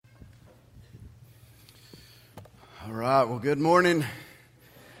All right, well, good morning.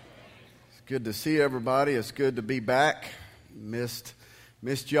 It's good to see everybody. It's good to be back. Missed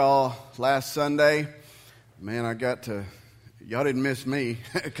y'all last Sunday. Man, y'all didn't miss me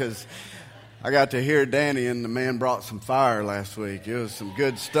because I got to hear Danny and the man brought some fire last week. It was some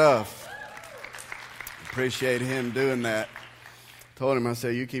good stuff. Appreciate him doing that. Told him, I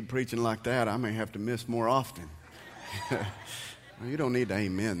said, you keep preaching like that, I may have to miss more often. Well, you don't need to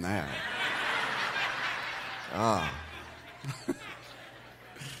amen that.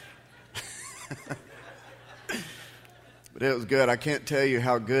 But it was good. I can't tell you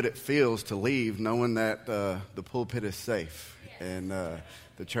how good it feels to leave knowing that the pulpit is safe and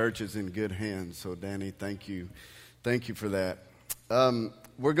the church is in good hands. So, Danny, thank you for that.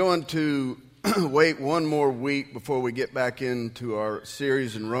 We're going to wait one more week before we get back into our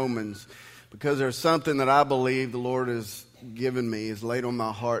series in Romans, because there's something that I believe the Lord has given me, has laid on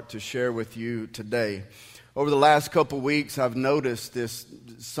my heart to share with you today. Over the last couple weeks, I've noticed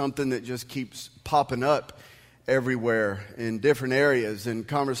something that just keeps popping up everywhere in different areas, and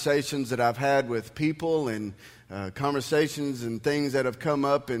conversations that I've had with people, and conversations and things that have come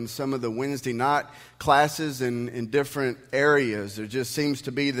up in some of the Wednesday night classes in different areas. There just seems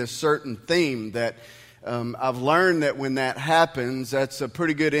to be this certain theme that I've learned that when that happens, that's a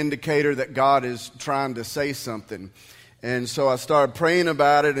pretty good indicator that God is trying to say something. And so I started praying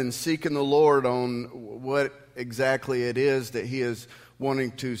about it and seeking the Lord on what exactly it is that He is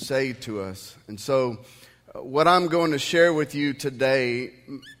wanting to say to us. And so what I'm going to share with you today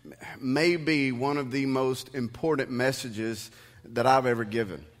may be one of the most important messages that I've ever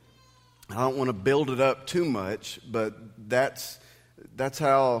given. I don't want to build it up too much, but that's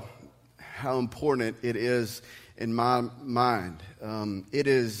how important it is in my mind. It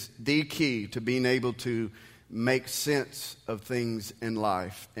is the key to being able to make sense of things in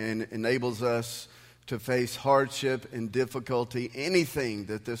life, and enables us to face hardship and difficulty, anything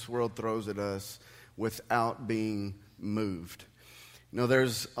that this world throws at us, without being moved. You know,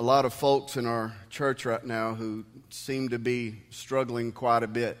 there's a lot of folks in our church right now who seem to be struggling quite a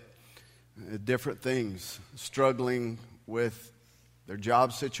bit. Different things. Struggling with their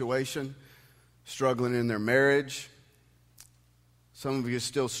job situation, struggling in their marriage. Some of you are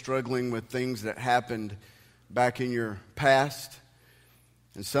still struggling with things that happened back in your past.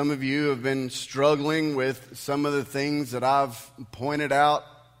 And some of you have been struggling with some of the things that I've pointed out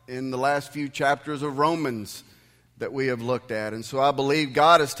in the last few chapters of Romans that we have looked at. And so I believe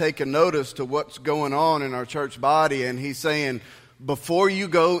God has taken notice to what's going on in our church body, and He's saying, before you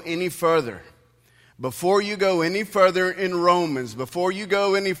go any further in Romans, before you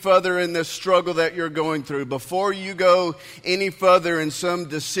go any further in this struggle that you're going through, before you go any further in some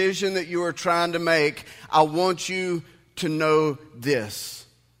decision that you are trying to make, I want you to know this.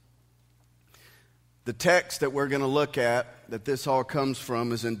 The text that we're going to look at, that this all comes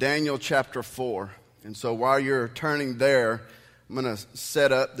from, is in Daniel chapter 4. And so while you're turning there, I'm going to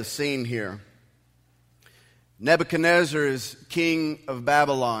set up the scene here. Nebuchadnezzar is king of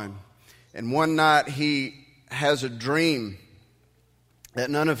Babylon. And one night he has a dream that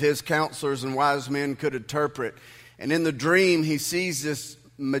none of his counselors and wise men could interpret. And in the dream he sees this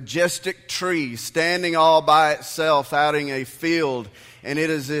majestic tree standing all by itself out in a field. And it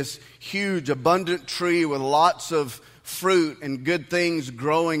is this huge, abundant tree with lots of fruit and good things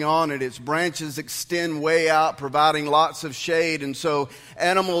growing on it. Its branches extend way out, providing lots of shade. And so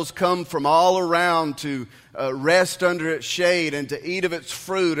animals come from all around to rest under its shade and to eat of its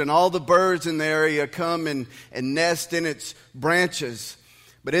fruit. And all the birds in the area come and nest in its branches.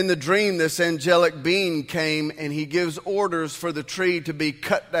 But in the dream, this angelic being came, and he gives orders for the tree to be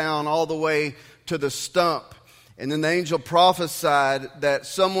cut down all the way to the stump. And then the angel prophesied that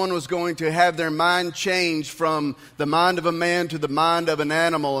someone was going to have their mind changed from the mind of a man to the mind of an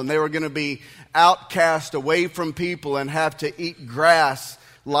animal. And they were going to be outcast away from people and have to eat grass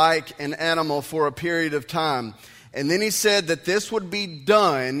like an animal for a period of time. And then he said that this would be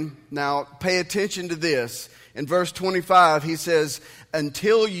done. Now, pay attention to this. In verse 25, he says,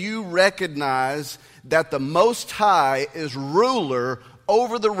 until you recognize that the Most High is ruler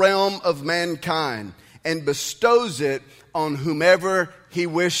over the realm of mankind and bestows it on whomever He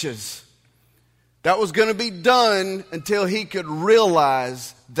wishes. That was going to be done until he could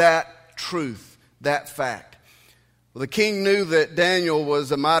realize that truth, that fact. Well, the king knew that Daniel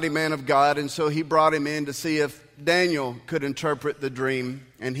was a mighty man of God, and so he brought him in to see if Daniel could interpret the dream.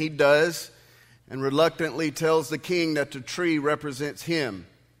 And he does, and reluctantly tells the king that the tree represents him,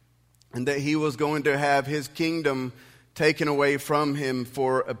 and that he was going to have his kingdom taken away from him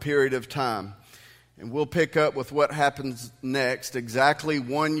for a period of time. And we'll pick up with what happens next, exactly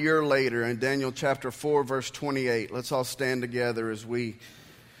 1 year later in Daniel chapter 4, verse 28. Let's all stand together as we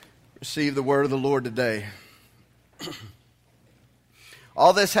receive the word of the Lord today.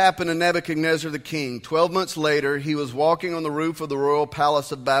 All this happened to Nebuchadnezzar the king. 12 months later, he was walking on the roof of the royal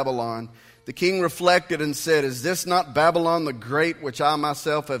palace of Babylon. The king reflected and said, "Is this not Babylon the Great, which I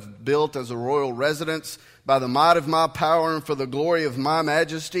myself have built as a royal residence by the might of my power and for the glory of my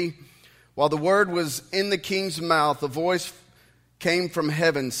majesty?" While the word was in the king's mouth, a voice came from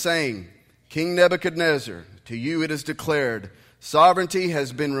heaven saying, "King Nebuchadnezzar, to you it is declared, sovereignty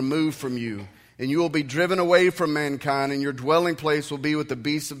has been removed from you, and you will be driven away from mankind, and your dwelling place will be with the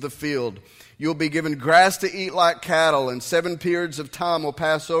beasts of the field. You will be given grass to eat like cattle, and 7 periods of time will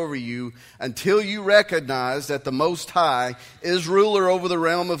pass over you until you recognize that the Most High is ruler over the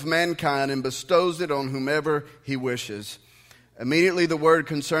realm of mankind and bestows it on whomever he wishes." Immediately the word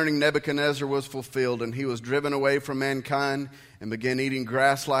concerning Nebuchadnezzar was fulfilled, and he was driven away from mankind and began eating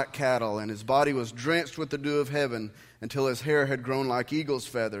grass like cattle, and his body was drenched with the dew of heaven until his hair had grown like eagle's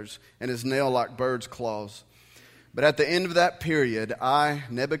feathers and his nail like bird's claws. But at the end of that period, I,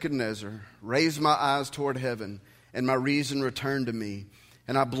 Nebuchadnezzar, raised my eyes toward heaven, and my reason returned to me.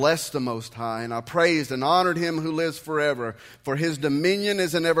 And I blessed the Most High, and I praised and honored him who lives forever. For his dominion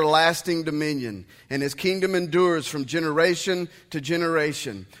is an everlasting dominion, and his kingdom endures from generation to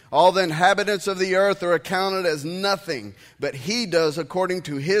generation. All the inhabitants of the earth are accounted as nothing, but he does according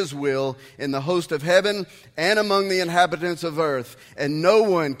to his will in the host of heaven and among the inhabitants of earth. And no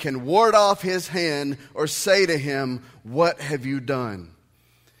one can ward off his hand or say to him, "What have you done?"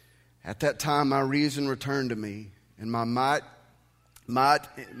 At that time my reason returned to me, and my might,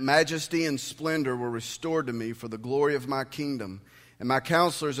 majesty, and splendor were restored to me for the glory of my kingdom. And my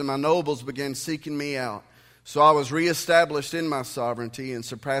counselors and my nobles began seeking me out. So I was reestablished in my sovereignty, and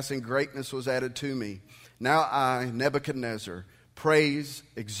surpassing greatness was added to me. Now I, Nebuchadnezzar, praise,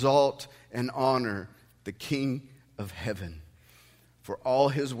 exalt, and honor the King of heaven. For all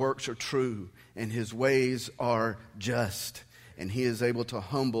his works are true, and his ways are just, and he is able to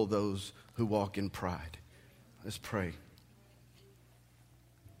humble those who walk in pride. Let's pray.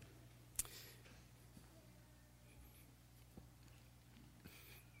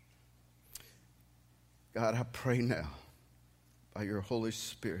 God, I pray now, by your Holy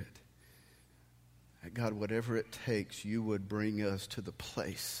Spirit, that God, whatever it takes, you would bring us to the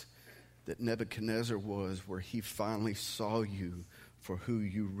place that Nebuchadnezzar was, where he finally saw you for who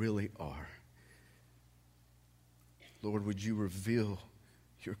you really are. Lord, would you reveal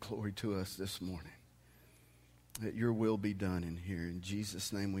your glory to us this morning? That your will be done in here. In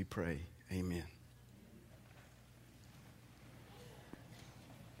Jesus' name we pray. Amen.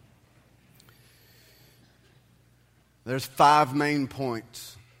 There's 5 main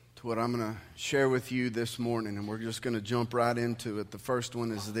points to what I'm going to share with you this morning, and we're just going to jump right into it. The first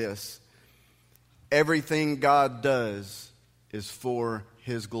one is this: everything God does is for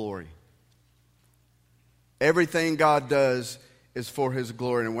his glory. Everything God does is for his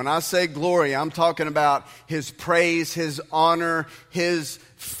glory. And when I say glory, I'm talking about his praise, his honor, his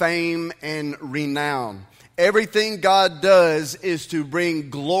fame, and renown. Everything God does is to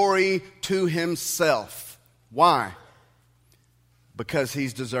bring glory to himself. Why? Because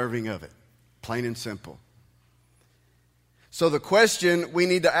he's deserving of it. Plain and simple. So the question we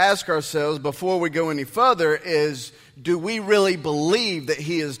need to ask ourselves before we go any further is, do we really believe that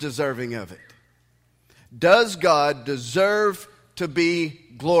he is deserving of it? Does God deserve to be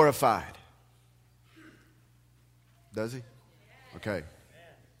glorified? Does he? Okay.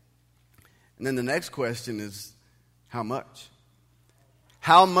 And then the next question is, how much?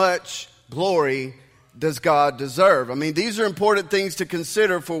 How much glory does God deserve? I mean, these are important things to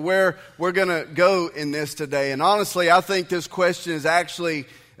consider for where we're going to go in this today. And honestly, I think this question is actually,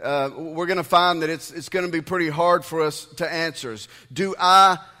 we're going to find that it's going to be pretty hard for us to answer.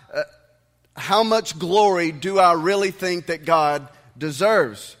 How much glory do I really think that God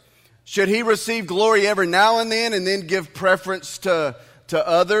deserves? Should he receive glory every now and then give preference to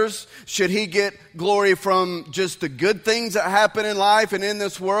others? Should he get glory from just the good things that happen in life and in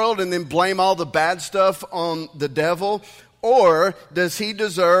this world and then blame all the bad stuff on the devil? Or does he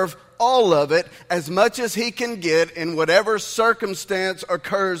deserve all of it, as much as he can get in whatever circumstance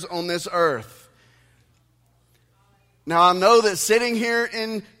occurs on this earth? Now, I know that sitting here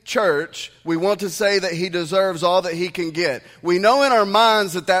in church, we want to say that he deserves all that he can get. We know in our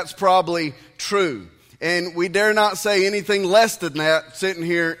minds that that's probably true. And we dare not say anything less than that sitting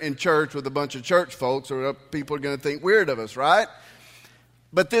here in church with a bunch of church folks, or people are going to think weird of us, right?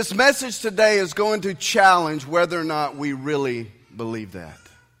 But this message today is going to challenge whether or not we really believe that.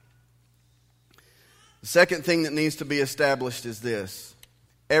 The second thing that needs to be established is this: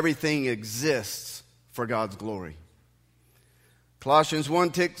 everything exists for God's glory. Colossians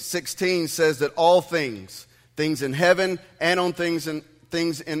 1:16 says that all things in heaven and on things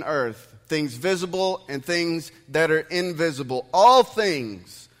in earth, things visible and things that are invisible, all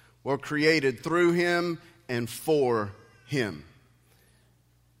things were created through Him and for Him.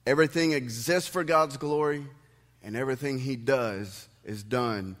 Everything exists for God's glory, and everything He does is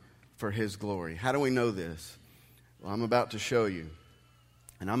done for His glory. How do we know this? Well, I'm about to show you.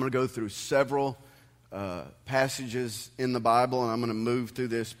 And I'm going to go through several passages in the Bible, and I'm going to move through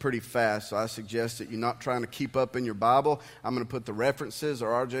this pretty fast. So I suggest that you're not trying to keep up in your Bible. I'm going to put the references, or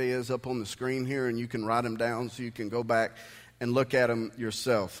RJ is, up on the screen here, and you can write them down so you can go back and look at them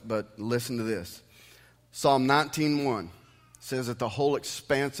yourself. But listen to this. Psalm 19:1 says that the whole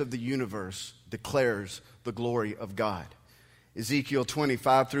expanse of the universe declares the glory of God. Ezekiel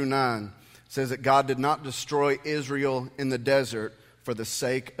 20:5-9 says that God did not destroy Israel in the desert for the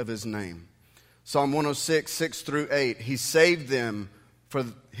sake of His name. Psalm 106:6-8, He saved them for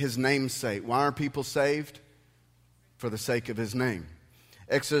His name's sake. Why are people saved? For the sake of His name.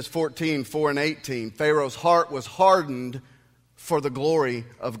 Exodus 14:4-18, Pharaoh's heart was hardened for the glory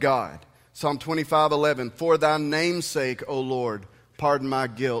of God. Psalm 25:11, for Thy name's sake, O Lord, pardon my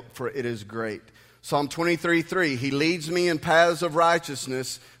guilt, for it is great. Psalm 23:3, He leads me in paths of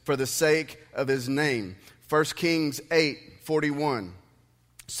righteousness for the sake of His name. 1 Kings 8:41,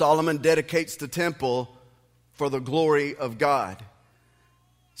 Solomon dedicates the temple for the glory of God.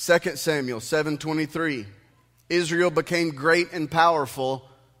 2 Samuel 7:23, Israel became great and powerful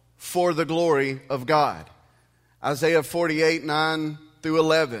for the glory of God. Isaiah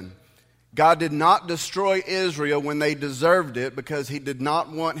 48:9-11, God did not destroy Israel when they deserved it because He did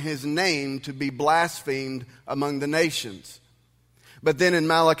not want His name to be blasphemed among the nations. But then in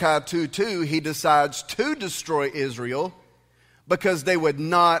Malachi 2:2, He decides to destroy Israel because they would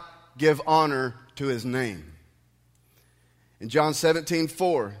not give honor to His name. In John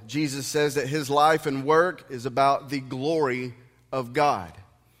 17:4, Jesus says that His life and work is about the glory of God.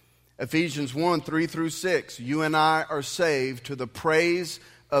 Ephesians 1:3-6, you and I are saved to the praise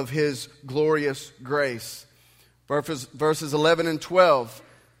of His glorious grace. Verses 11 and 12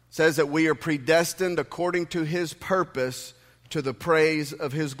 says that we are predestined according to His purpose to the praise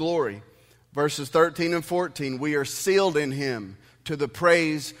of His glory. Verses 13 and 14, we are sealed in Him to the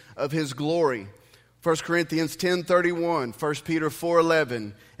praise of His glory. 1 Corinthians 10:31, 1 Peter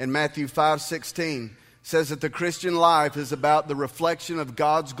 4:11, and Matthew 5:16 says that the Christian life is about the reflection of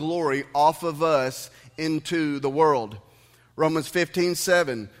God's glory off of us into the world. Romans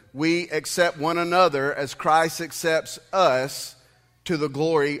 15:7, we accept one another as Christ accepts us to the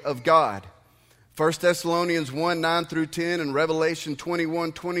glory of God. 1 Thessalonians 1:9-10 and Revelation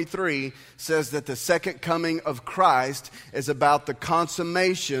 21:23 says that the second coming of Christ is about the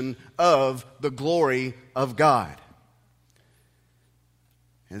consummation of the glory of God.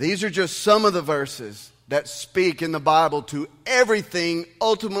 And these are just some of the verses that speak in the Bible to everything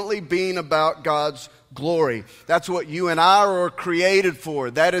ultimately being about God's glory. That's what you and I are created for.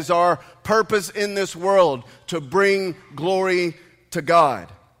 That is our purpose in this world, to bring glory to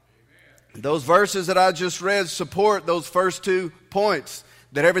God. Those verses that I just read support those first 2 points.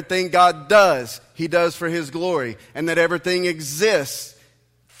 That everything God does, He does for His glory. And that everything exists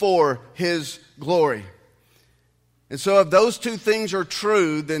for His glory. And so if those 2 things are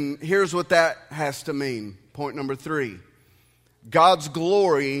true, then here's what that has to mean. Point number 3. God's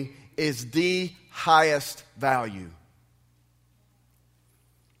glory is the highest value.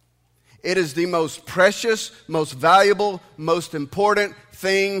 It is the most precious, most valuable, most important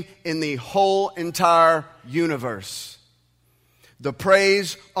thing in the whole entire universe. The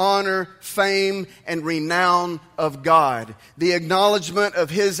praise, honor, fame, and renown of God. The acknowledgement of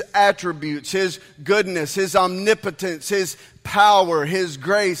His attributes, His goodness, His omnipotence, His power, His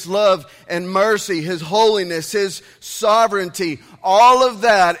grace, love, and mercy, His holiness, His sovereignty. All of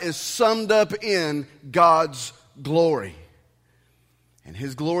that is summed up in God's glory. And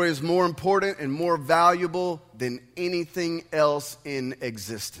His glory is more important and more valuable than anything else in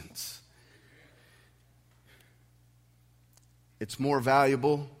existence. It's more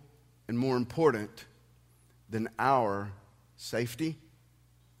valuable and more important than our safety,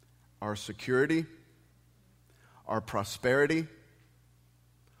 our security, our prosperity,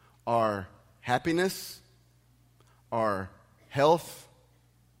 our happiness, our health,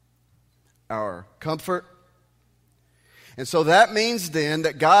 our comfort. And so that means then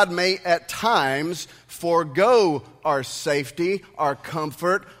that God may at times forego our safety, our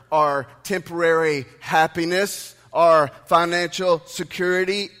comfort, our temporary happiness, our financial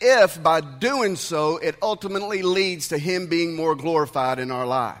security if by doing so it ultimately leads to Him being more glorified in our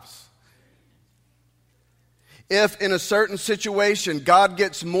lives. If in a certain situation God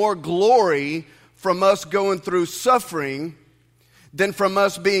gets more glory from us going through suffering than from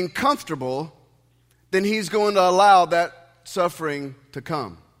us being comfortable, then He's going to allow that suffering to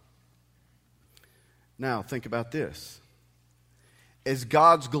come. Now, think about this. Is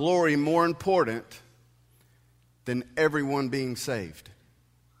God's glory more important than everyone being saved?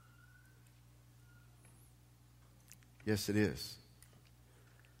 Yes, it is.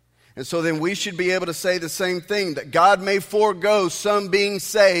 And so then we should be able to say the same thing, that God may forego some being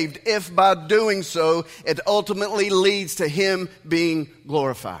saved if by doing so it ultimately leads to Him being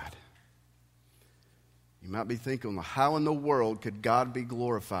glorified. You might be thinking, well, how in the world could God be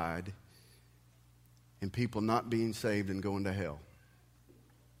glorified in people not being saved and going to hell?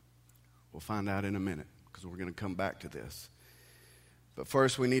 We'll find out in a minute, because we're going to come back to this. But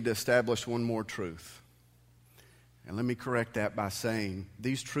first, we need to establish one more truth. And let me correct that by saying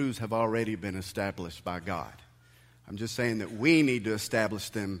these truths have already been established by God. I'm just saying that we need to establish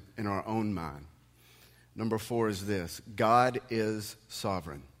them in our own mind. Number 4 is this: God is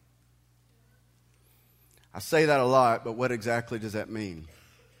sovereign. I say that a lot, but what exactly does that mean?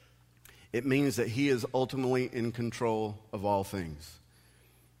 It means that He is ultimately in control of all things.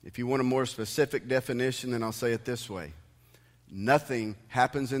 If you want a more specific definition, then I'll say it this way: nothing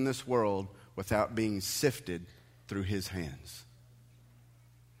happens in this world without being sifted through His hands.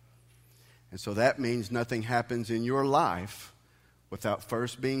 And so that means nothing happens in your life without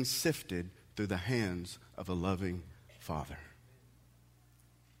first being sifted through the hands of a loving Father.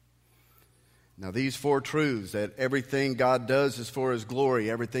 Now, these 4 truths, that everything God does is for His glory,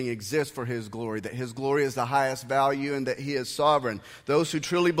 everything exists for His glory, that His glory is the highest value, and that He is sovereign. Those who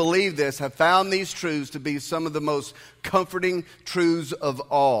truly believe this have found these truths to be some of the most comforting truths of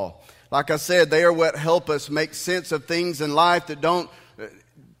all. Like I said, they are what help us make sense of things in life that don't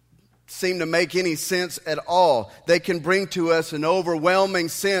seem to make any sense at all. They can bring to us an overwhelming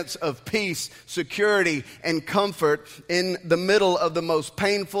sense of peace, security, and comfort in the middle of the most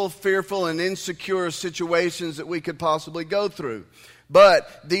painful, fearful, and insecure situations that we could possibly go through. But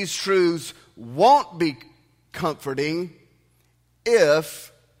these truths won't be comforting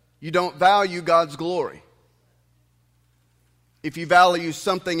if you don't value God's glory. If you value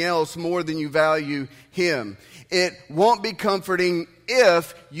something else more than you value Him. It won't be comforting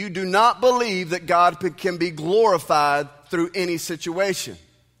if you do not believe that God can be glorified through any situation.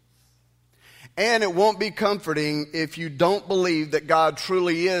 And it won't be comforting if you don't believe that God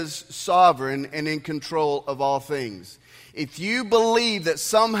truly is sovereign and in control of all things. If you believe that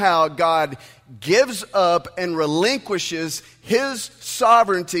somehow God gives up and relinquishes His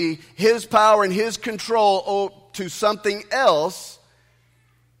sovereignty, His power, and His control to something else,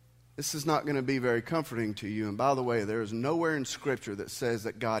 this is not going to be very comforting to you. And by the way, there is nowhere in Scripture that says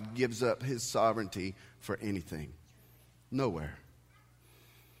that God gives up His sovereignty for anything. Nowhere.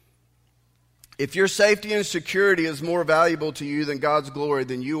 If your safety and security is more valuable to you than God's glory,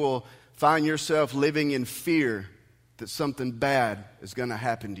 then you will find yourself living in fear that something bad is going to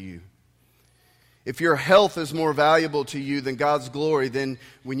happen to you. If your health is more valuable to you than God's glory, then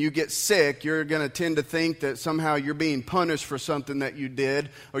when you get sick, you're going to tend to think that somehow you're being punished for something that you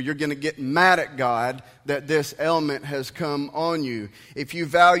did, or you're going to get mad at God that this ailment has come on you. If you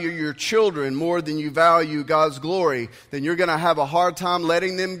value your children more than you value God's glory, then you're going to have a hard time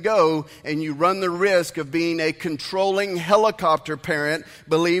letting them go, and you run the risk of being a controlling helicopter parent,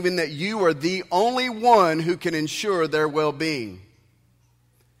 believing that you are the only one who can ensure their well-being.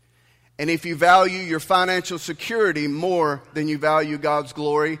 And if you value your financial security more than you value God's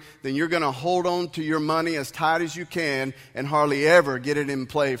glory, then you're going to hold on to your money as tight as you can and hardly ever get it in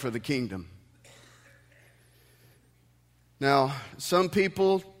play for the kingdom. Now, some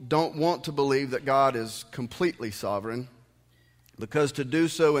people don't want to believe that God is completely sovereign, because to do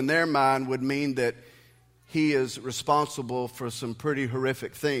so in their mind would mean that He is responsible for some pretty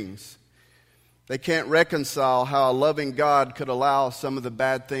horrific things. They can't reconcile how a loving God could allow some of the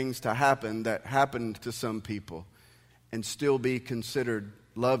bad things to happen that happened to some people and still be considered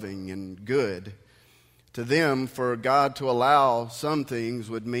loving and good. To them, for God to allow some things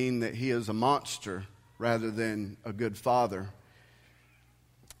would mean that He is a monster rather than a good Father.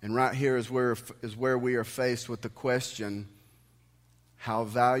 And right here is where we are faced with the question, how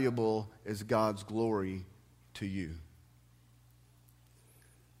valuable is God's glory to you?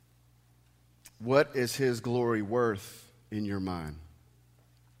 What is His glory worth in your mind?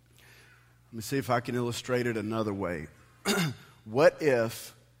 Let me see if I can illustrate it another way. What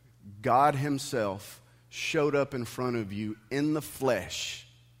if God Himself showed up in front of you in the flesh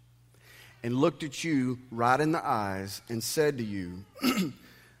and looked at you right in the eyes and said to you,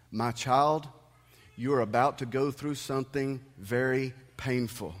 my child, you are about to go through something very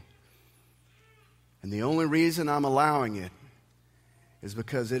painful. And the only reason I'm allowing it is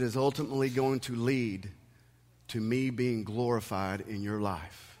because it is ultimately going to lead to me being glorified in your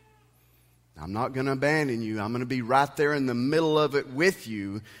life. I'm not going to abandon you. I'm going to be right there in the middle of it with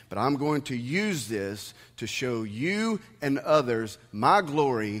you, but I'm going to use this to show you and others my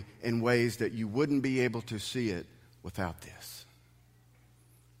glory in ways that you wouldn't be able to see it without this.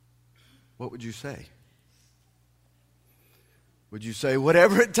 What would you say? Would you say,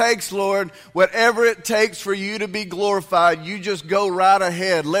 whatever it takes, Lord, whatever it takes for you to be glorified, you just go right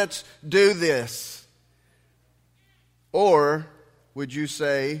ahead. Let's do this. Or would you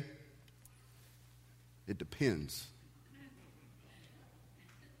say, it depends.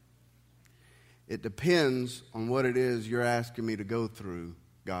 It depends on what it is you're asking me to go through,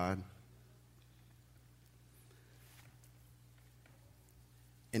 God.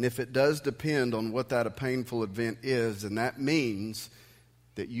 And if it does depend on what that painful event is, then that means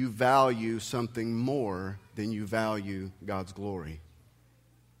that you value something more than you value God's glory.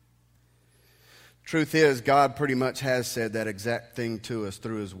 Truth is, God pretty much has said that exact thing to us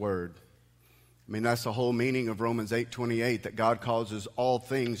through His Word. I mean, that's the whole meaning of Romans 8:28, that God causes all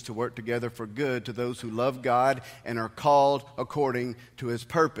things to work together for good to those who love God and are called according to His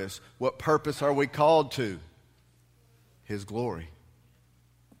purpose. What purpose are we called to? His glory.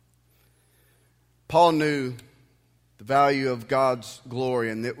 Paul knew the value of God's glory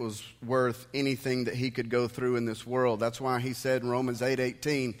and it was worth anything that he could go through in this world. That's why he said in Romans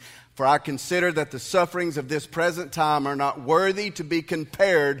 8:18, for I consider that the sufferings of this present time are not worthy to be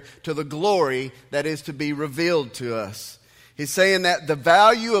compared to the glory that is to be revealed to us. He's saying that the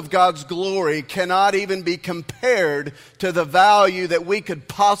value of God's glory cannot even be compared to the value that we could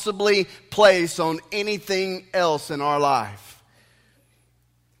possibly place on anything else in our life.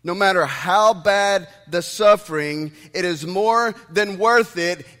 No matter how bad the suffering, it is more than worth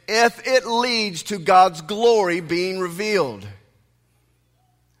it if it leads to God's glory being revealed.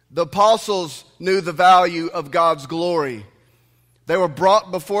 The apostles knew the value of God's glory. They were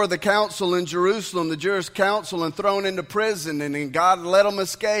brought before the council in Jerusalem, the Jewish council, and thrown into prison, and then God let them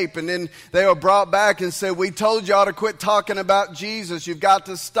escape. And then they were brought back and said, we told y'all to quit talking about Jesus. You've got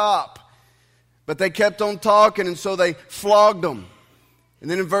to stop. But they kept on talking, and so they flogged them. And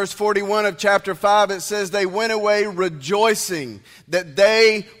then in verse 41 of chapter 5, it says they went away rejoicing that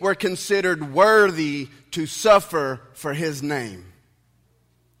they were considered worthy to suffer for His name.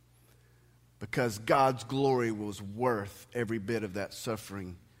 Because God's glory was worth every bit of that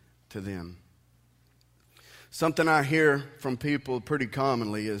suffering to them. Something I hear from people pretty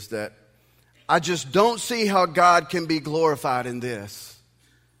commonly is that I just don't see how God can be glorified in this.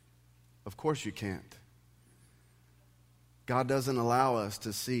 Of course you can't. God doesn't allow us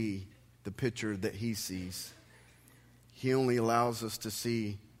to see the picture that He sees. He only allows us to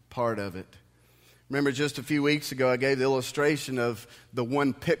see part of it. Remember just a few weeks ago I gave the illustration of the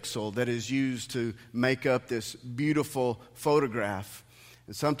 1 pixel that is used to make up this beautiful photograph.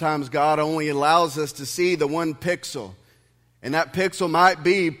 And sometimes God only allows us to see the 1 pixel. And that pixel might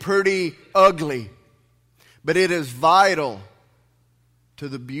be pretty ugly, but it is vital to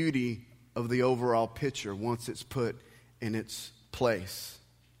the beauty of the overall picture once it's put in its place.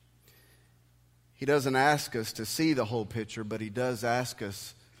 He doesn't ask us to see the whole picture, but He does ask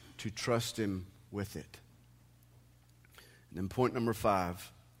us to trust Him with it. And then point number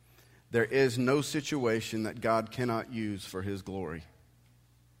 5, there is no situation that God cannot use for His glory.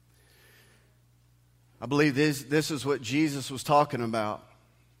 I believe this is what Jesus was talking about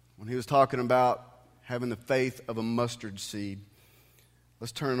when He was talking about having the faith of a mustard seed.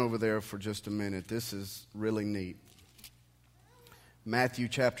 Let's turn over there for just a minute. This is really neat. Matthew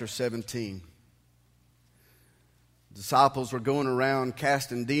chapter 17. Disciples were going around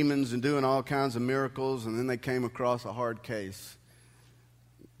casting demons and doing all kinds of miracles, and then they came across a hard case.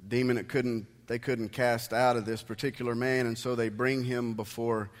 Demon that they couldn't cast out of this particular man, and so they bring him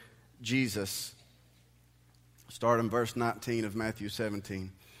before Jesus. Start in verse 19 of Matthew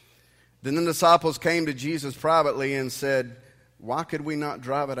 17. Then the disciples came to Jesus privately and said, why could we not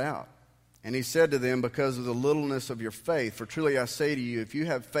drive it out? And He said to them, because of the littleness of your faith. For truly I say to you, if you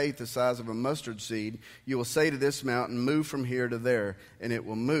have faith the size of a mustard seed, you will say to this mountain, move from here to there, and it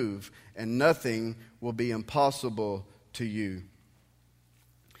will move, and nothing will be impossible to you.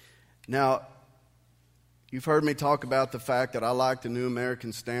 Now, you've heard me talk about the fact that I like the New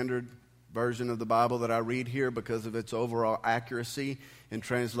American Standard version of the Bible that I read here because of its overall accuracy in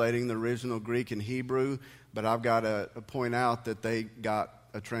translating the original Greek and Hebrew, but I've got to point out that they got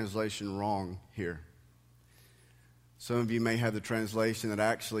a translation wrong here. Some of you may have the translation that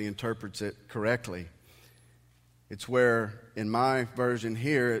actually interprets it correctly. It's where, in my version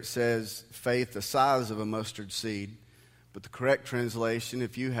here, it says faith the size of a mustard seed. But the correct translation,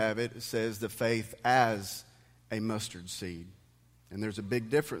 if you have it, it says the faith as a mustard seed. And there's a big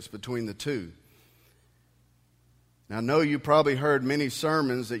difference between the two. Now, I know you probably heard many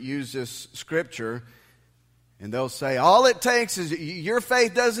sermons that use this scripture, and they'll say, all it takes is, your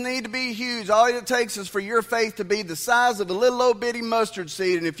faith doesn't need to be huge. All it takes is for your faith to be the size of a little old bitty mustard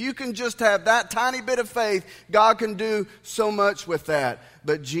seed. And if you can just have that tiny bit of faith, God can do so much with that.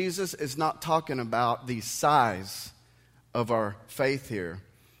 But Jesus is not talking about the size of our faith here.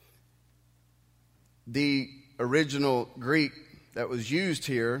 The original Greek that was used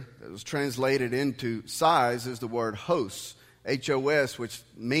here, that was translated into size, is the word hos, H-O-S, which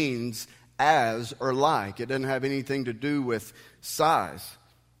means as or like. It doesn't have anything to do with size.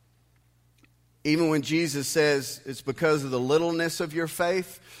 Even when Jesus says it's because of the littleness of your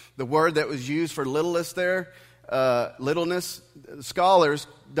faith, the word that was used for littleness there, littleness, scholars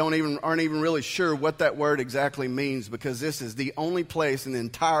aren't even really sure what that word exactly means, because this is the only place in the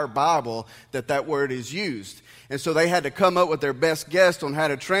entire Bible that word is used. And so they had to come up with their best guess on how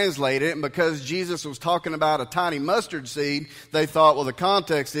to translate it. And because Jesus was talking about a tiny mustard seed, they thought, well, the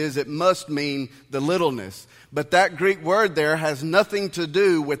context is it must mean the littleness. But that Greek word there has nothing to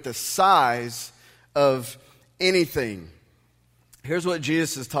do with the size of anything. Here's what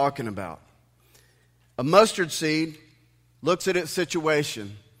Jesus is talking about. A mustard seed looks at its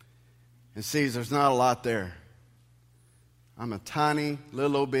situation and sees there's not a lot there. I'm a tiny,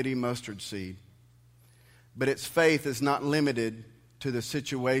 little old bitty mustard seed. But its faith is not limited to the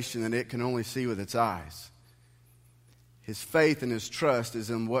situation that it can only see with its eyes. His faith and his trust is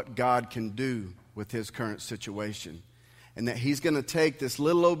in what God can do with his current situation. And that he's going to take this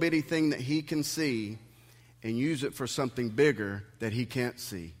little old bitty thing that he can see and use it for something bigger that he can't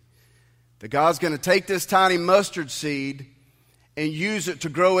see. That God's going to take this tiny mustard seed and use it to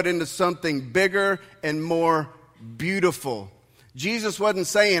grow it into something bigger and more beautiful. Jesus wasn't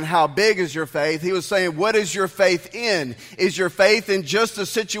saying, how big is your faith? He was saying, what is your faith in? Is your faith in just a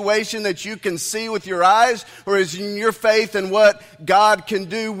situation that you can see with your eyes? Or is your faith in what God can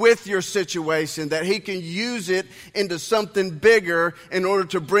do with your situation? That he can use it into something bigger in order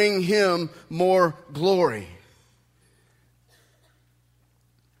to bring him more glory.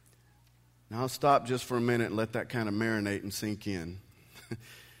 Now I'll stop just for a minute and let that kind of marinate and sink in.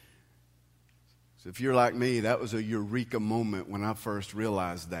 So if you're like me, that was a eureka moment when I first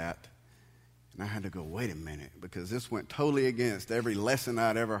realized that. And I had to go, wait a minute, because this went totally against every lesson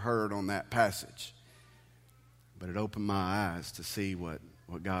I'd ever heard on that passage. But it opened my eyes to see what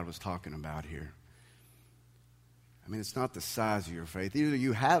God was talking about here. I mean, it's not the size of your faith. Either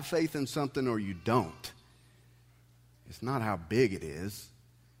you have faith in something or you don't. It's not how big it is.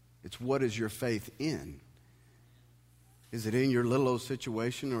 It's what is your faith in. Is it in your little old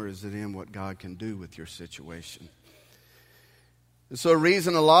situation, or is it in what God can do with your situation? And so a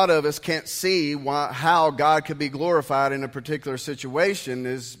reason a lot of us can't see how God could be glorified in a particular situation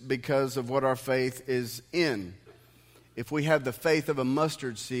is because of what our faith is in. If we have the faith of a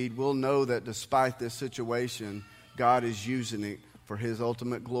mustard seed, we'll know that despite this situation, God is using it for his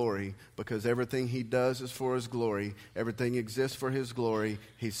ultimate glory, because everything he does is for his glory. Everything exists for his glory.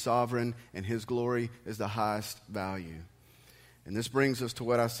 He's sovereign, and his glory is the highest value. And this brings us to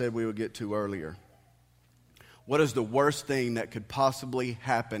what I said we would get to earlier. What is the worst thing that could possibly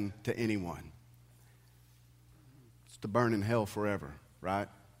happen to anyone? It's to burn in hell forever, right?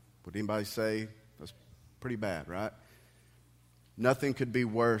 Would anybody say that's pretty bad, right? Nothing could be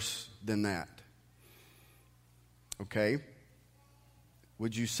worse than that. Okay?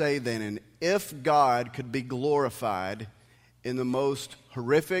 Would you say then, and if God could be glorified in the most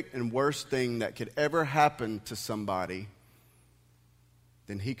horrific and worst thing that could ever happen to somebody,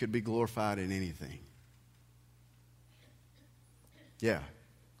 then he could be glorified in anything? Yeah.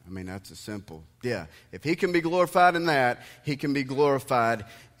 I mean, that's a simple. Yeah. If he can be glorified in that, he can be glorified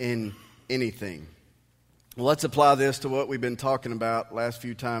in anything. Well, let's apply this to what we've been talking about last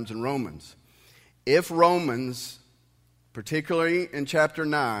few times in Romans. If Romans, particularly in chapter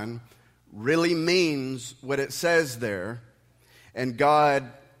 9, really means what it says there, and God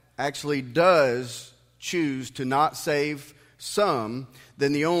actually does choose to not save some,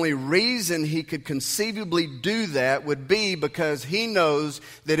 then the only reason he could conceivably do that would be because he knows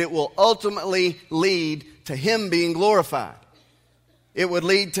that it will ultimately lead to him being glorified. It would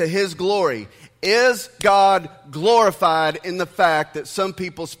lead to His glory. Is God glorified in the fact that some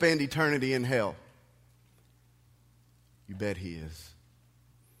people spend eternity in hell? You bet He is.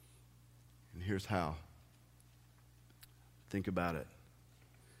 And here's how. Think about it.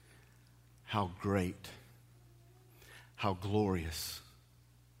 How great, how glorious,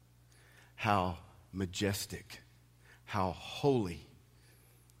 how majestic, how holy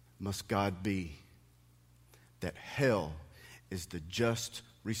must God be that hell is the just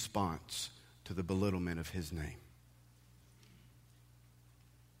response to the belittlement of His name.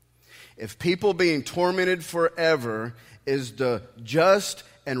 If people being tormented forever is the just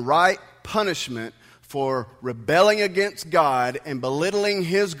and right punishment for rebelling against God and belittling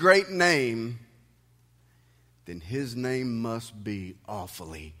His great name, then His name must be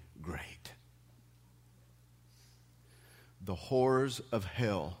awfully great. The horrors of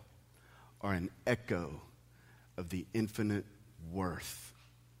hell are an echo of the infinite worth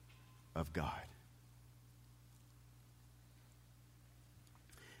of God.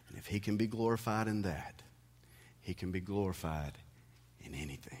 And if He can be glorified in that, He can be glorified in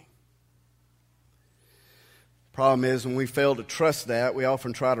anything. Problem is, when we fail to trust that, we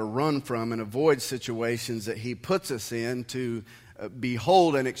often try to run from and avoid situations that He puts us in to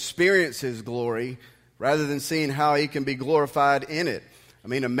behold and experience His glory rather than seeing how He can be glorified in it. I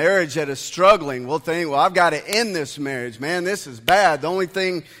mean, a marriage that is struggling, we'll think, well, I've got to end this marriage. Man, this is bad. The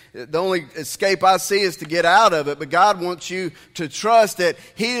only escape I see is to get out of it. But God wants you to trust that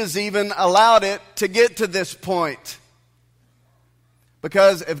He has even allowed it to get to this point.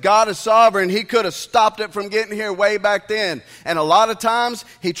 Because if God is sovereign, He could have stopped it from getting here way back then. And a lot of times,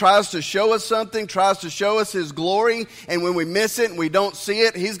 He tries to show us something, tries to show us His glory. And when we miss it and we don't see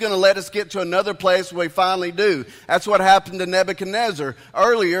it, He's going to let us get to another place where we finally do. That's what happened to Nebuchadnezzar.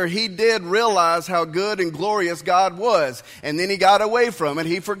 Earlier, he did realize how good and glorious God was. And then he got away from it.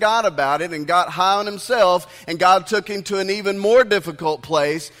 He forgot about it and got high on himself. And God took him to an even more difficult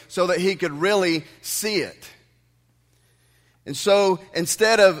place so that he could really see it. And so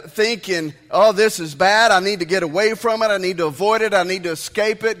instead of thinking, oh, this is bad, I need to get away from it, I need to avoid it, I need to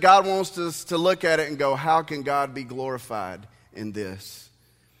escape it, God wants us to look at it and go, how can God be glorified in this?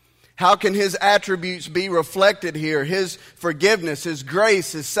 How can His attributes be reflected here? His forgiveness, His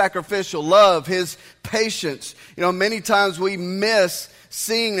grace, His sacrificial love, His patience. You know, many times we miss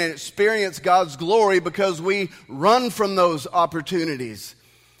seeing and experience God's glory because we run from those opportunities.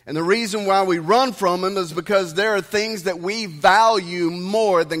 And the reason why we run from Him is because there are things that we value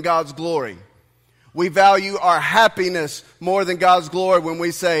more than God's glory. We value our happiness more than God's glory when we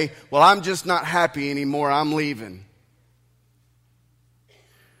say, well, I'm just not happy anymore, I'm leaving.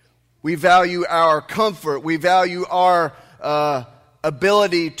 We value our comfort. We value our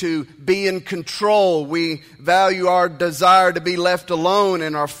ability to be in control. We value our desire to be left alone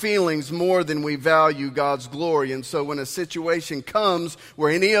and our feelings more than we value God's glory. And so when a situation comes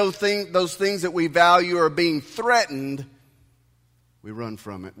where any of those things that we value are being threatened, we run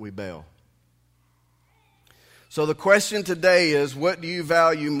from it, we bail. So the question today is, what do you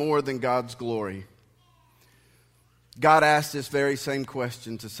value more than God's glory? God asked this very same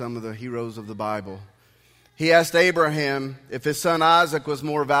question to some of the heroes of the Bible. He asked Abraham if his son Isaac was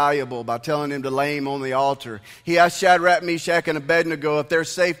more valuable by telling him to lay him on the altar. He asked Shadrach, Meshach, and Abednego if their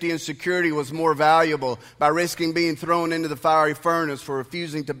safety and security was more valuable by risking being thrown into the fiery furnace for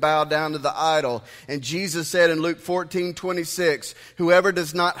refusing to bow down to the idol. And Jesus said in Luke 14:26, whoever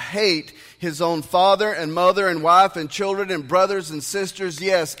does not hate his own father and mother and wife and children and brothers and sisters,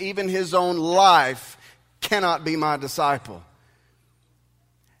 yes, even his own life, cannot be my disciple.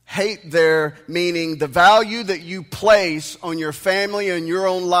 Hate there meaning the value that you place on your family and your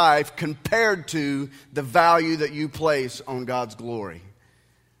own life compared to the value that you place on God's glory.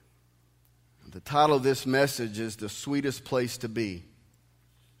 The title of this message is The Sweetest Place to Be.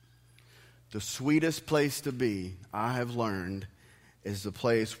 The sweetest place to be, I have learned, is the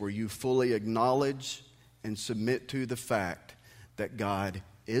place where you fully acknowledge and submit to the fact that God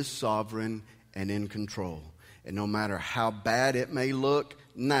is sovereign and in control. And no matter how bad it may look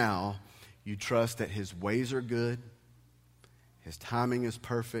now, you trust that His ways are good, His timing is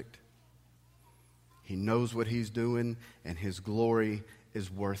perfect, He knows what He's doing, and His glory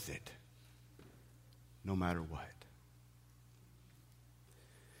is worth it, no matter what.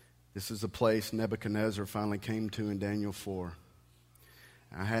 This is the place Nebuchadnezzar finally came to in Daniel 4.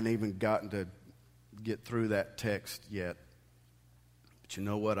 I hadn't even gotten to get through that text yet. But you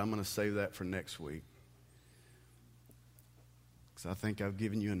know what? I'm going to save that for next week. I think I've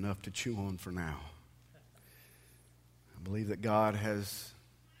given you enough to chew on for now. I believe that God has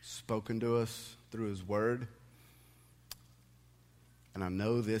spoken to us through His Word. And I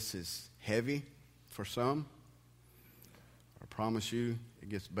know this is heavy for some. I promise you it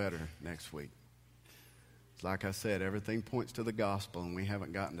gets better next week. It's like I said, everything points to the gospel, and we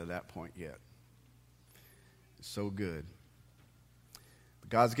haven't gotten to that point yet. It's so good. But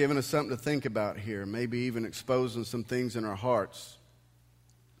God's given us something to think about here, maybe even exposing some things in our hearts.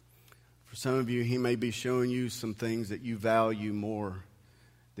 For some of you, He may be showing you some things that you value more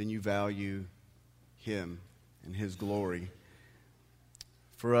than you value Him and His glory.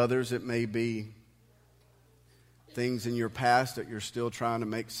 For others, it may be things in your past that you're still trying to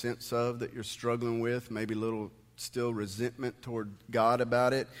make sense of, that you're struggling with, maybe a little still resentment toward God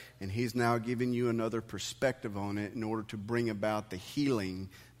about it, and He's now giving you another perspective on it in order to bring about the healing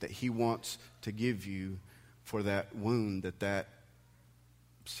that He wants to give you for that wound that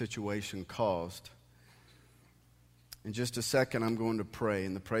situation caused. In just a second, I'm going to pray,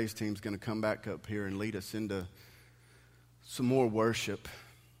 and the praise team's going to come back up here and lead us into some more worship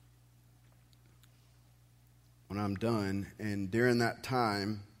when I'm done. And during that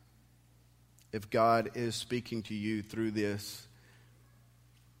time, if God is speaking to you through this,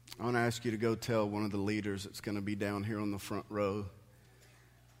 I want to ask you to go tell one of the leaders that's going to be down here on the front row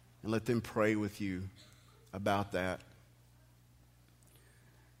and let them pray with you about that.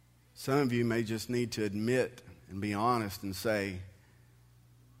 Some of you may just need to admit and be honest and say,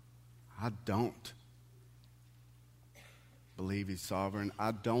 I don't believe He's sovereign.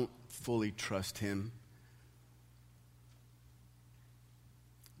 I don't fully trust Him.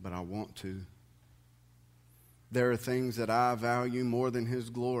 But I want to. There are things that I value more than His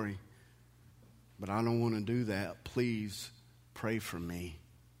glory, but I don't want to do that. Please pray for me.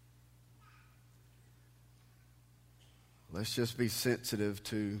 Let's just be sensitive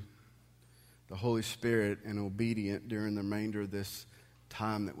to the Holy Spirit and obedient during the remainder of this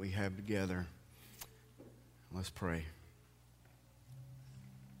time that we have together. Let's pray.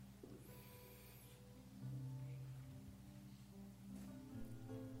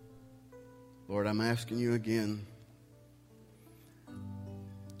 Lord, I'm asking you again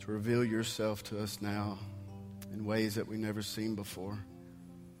to reveal yourself to us now in ways that we've never seen before.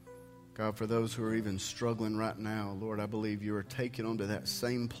 God, for those who are even struggling right now, Lord, I believe you are taking them to that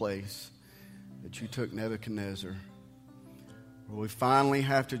same place that you took Nebuchadnezzar, where we finally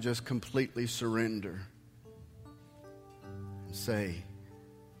have to just completely surrender and say,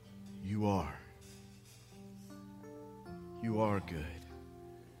 you are good.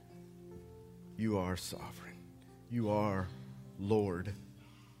 You are sovereign. You are Lord.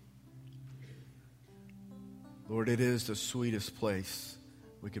 Lord, it is the sweetest place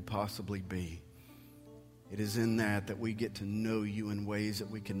we could possibly be. It is in that we get to know you in ways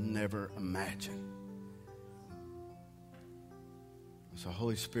that we can never imagine. So,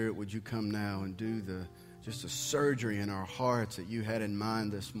 Holy Spirit, would you come now and do just a surgery in our hearts that you had in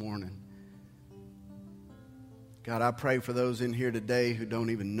mind this morning? God, I pray for those in here today who don't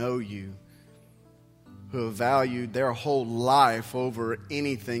even know you, who have valued their whole life over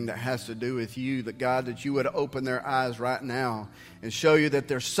anything that has to do with you, that God, that you would open their eyes right now and show you that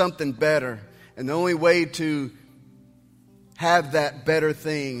there's something better. And the only way to have that better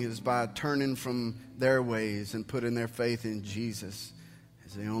thing is by turning from their ways and putting their faith in Jesus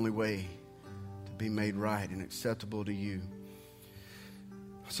as the only way to be made right and acceptable to you.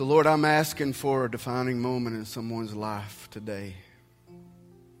 So, Lord, I'm asking for a defining moment in someone's life today.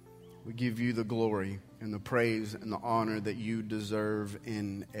 We give you the glory and the praise and the honor that you deserve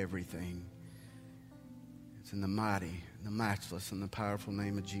in everything. It's in the mighty, the matchless, and the powerful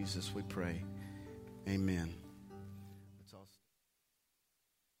name of Jesus we pray. Amen.